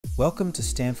Welcome to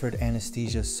Stanford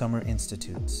Anesthesia Summer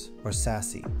Institutes, or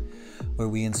SASI, where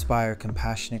we inspire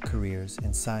compassionate careers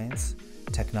in science,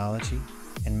 technology,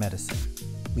 and medicine.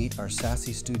 Meet our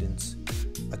SASI students,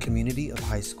 a community of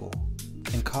high school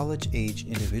and college-age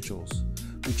individuals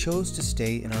who chose to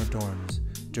stay in our dorms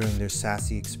during their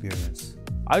SASI experience.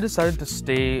 I decided to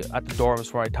stay at the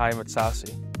dorms for my time at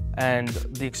SASI, and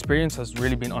the experience has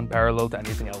really been unparalleled to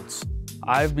anything else.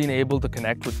 I've been able to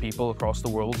connect with people across the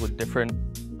world with different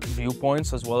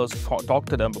viewpoints, as well as talk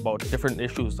to them about different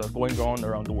issues that are going on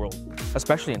around the world,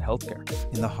 especially in healthcare.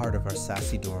 In the heart of our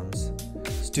SASI dorms,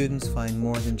 students find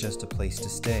more than just a place to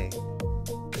stay.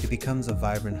 It becomes a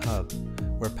vibrant hub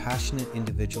where passionate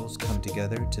individuals come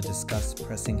together to discuss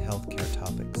pressing healthcare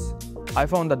topics. I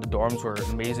found that the dorms were an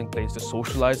amazing place to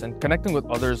socialize, and connecting with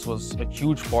others was a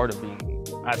huge part of being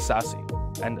at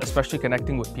SASI, and especially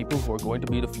connecting with people who are going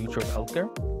to be the future of healthcare.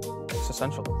 It's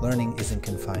essential. Learning isn't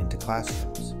confined to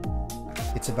classrooms.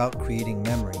 It's about creating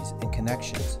memories and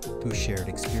connections through shared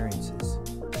experiences.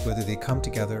 Whether they come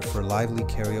together for lively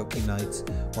karaoke nights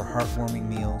or heartwarming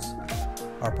meals,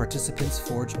 our participants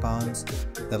forge bonds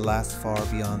that last far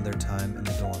beyond their time in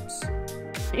the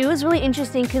dorms. It was really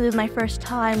interesting because it was my first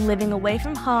time living away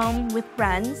from home with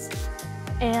friends,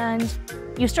 and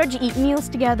you start to eat meals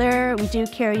together. We do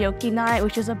karaoke night,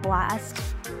 which is a blast.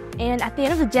 And at the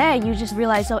end of the day, you just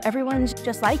realize, oh, everyone's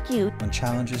just like you. When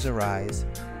challenges arise,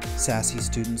 SASI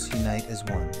students unite as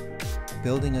one,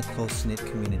 building a close-knit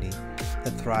community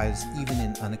that thrives even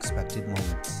in unexpected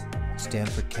moments.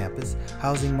 Stanford campus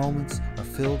housing moments are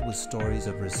filled with stories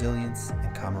of resilience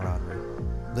and camaraderie.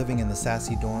 Living in the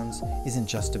SASI dorms isn't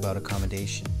just about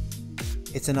accommodation.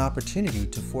 It's an opportunity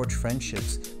to forge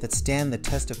friendships that stand the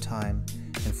test of time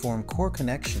and form core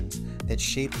connections that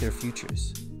shape their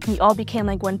futures. We all became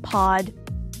like one pod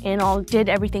and all did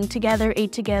everything together,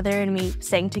 ate together, and we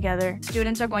sang together.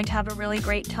 Students are going to have a really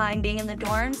great time being in the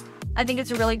dorms. I think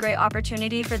it's a really great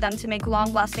opportunity for them to make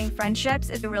long-lasting friendships.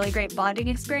 It's a really great bonding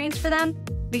experience for them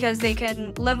because they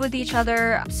can live with each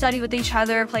other, study with each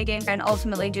other, play games, and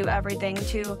ultimately do everything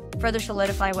to further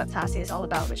solidify what SASI is all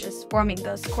about, which is forming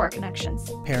those core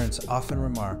connections. Parents often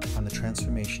remark on the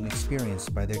transformation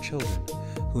experienced by their children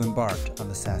who embarked on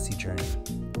the SASI journey.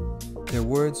 Their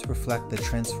words reflect the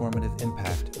transformative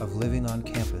impact of living on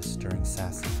campus during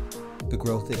SASI, the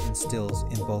growth it instills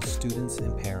in both students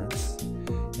and parents,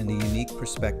 and the unique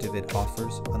perspective it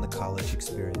offers on the college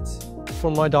experience. For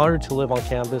my daughter to live on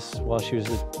campus while she was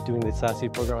doing the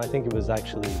SASI program, I think it was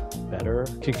actually better.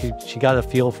 She got a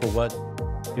feel for what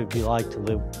it would be like to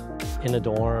live in a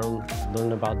dorm,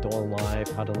 learn about dorm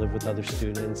life, how to live with other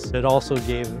students. It also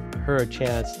gave her a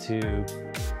chance to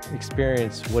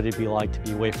experience what it'd be like to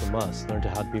be away from us, learn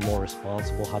how to be more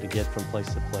responsible, how to get from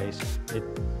place to place. It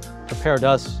prepared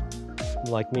us,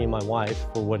 like me and my wife,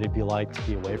 for what it'd be like to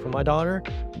be away from my daughter,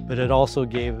 but it also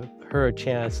gave her a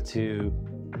chance to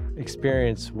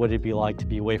experience what it'd be like to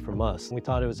be away from us. We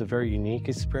thought it was a very unique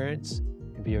experience.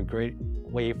 It'd be a great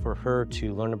way for her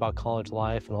to learn about college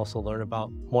life and also learn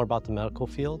more about the medical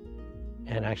field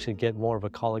and actually get more of a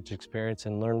college experience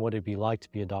and learn what it'd be like to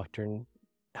be a doctor and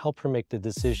help her make the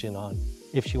decision on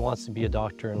if she wants to be a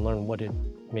doctor and learn what it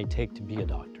may take to be a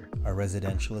doctor. Our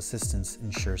residential assistants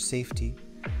ensure safety,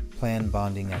 plan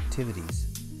bonding activities,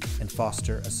 and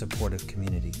foster a supportive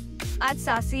community. At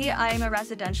SASI, I'm a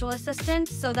residential assistant,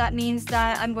 so that means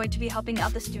that I'm going to be helping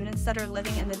out the students that are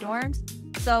living in the dorms.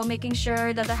 So making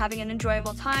sure that they're having an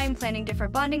enjoyable time, planning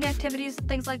different bonding activities,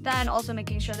 things like that, and also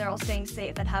making sure they're all staying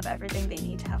safe and have everything they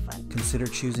need to have fun. Consider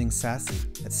choosing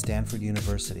SASI at Stanford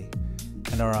University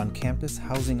and our on-campus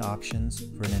housing options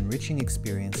for an enriching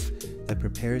experience that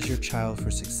prepares your child for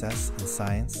success in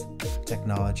science,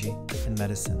 technology, and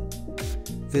medicine.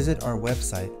 Visit our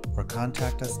website or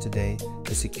contact us today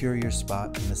to secure your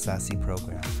spot in the SASI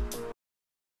program.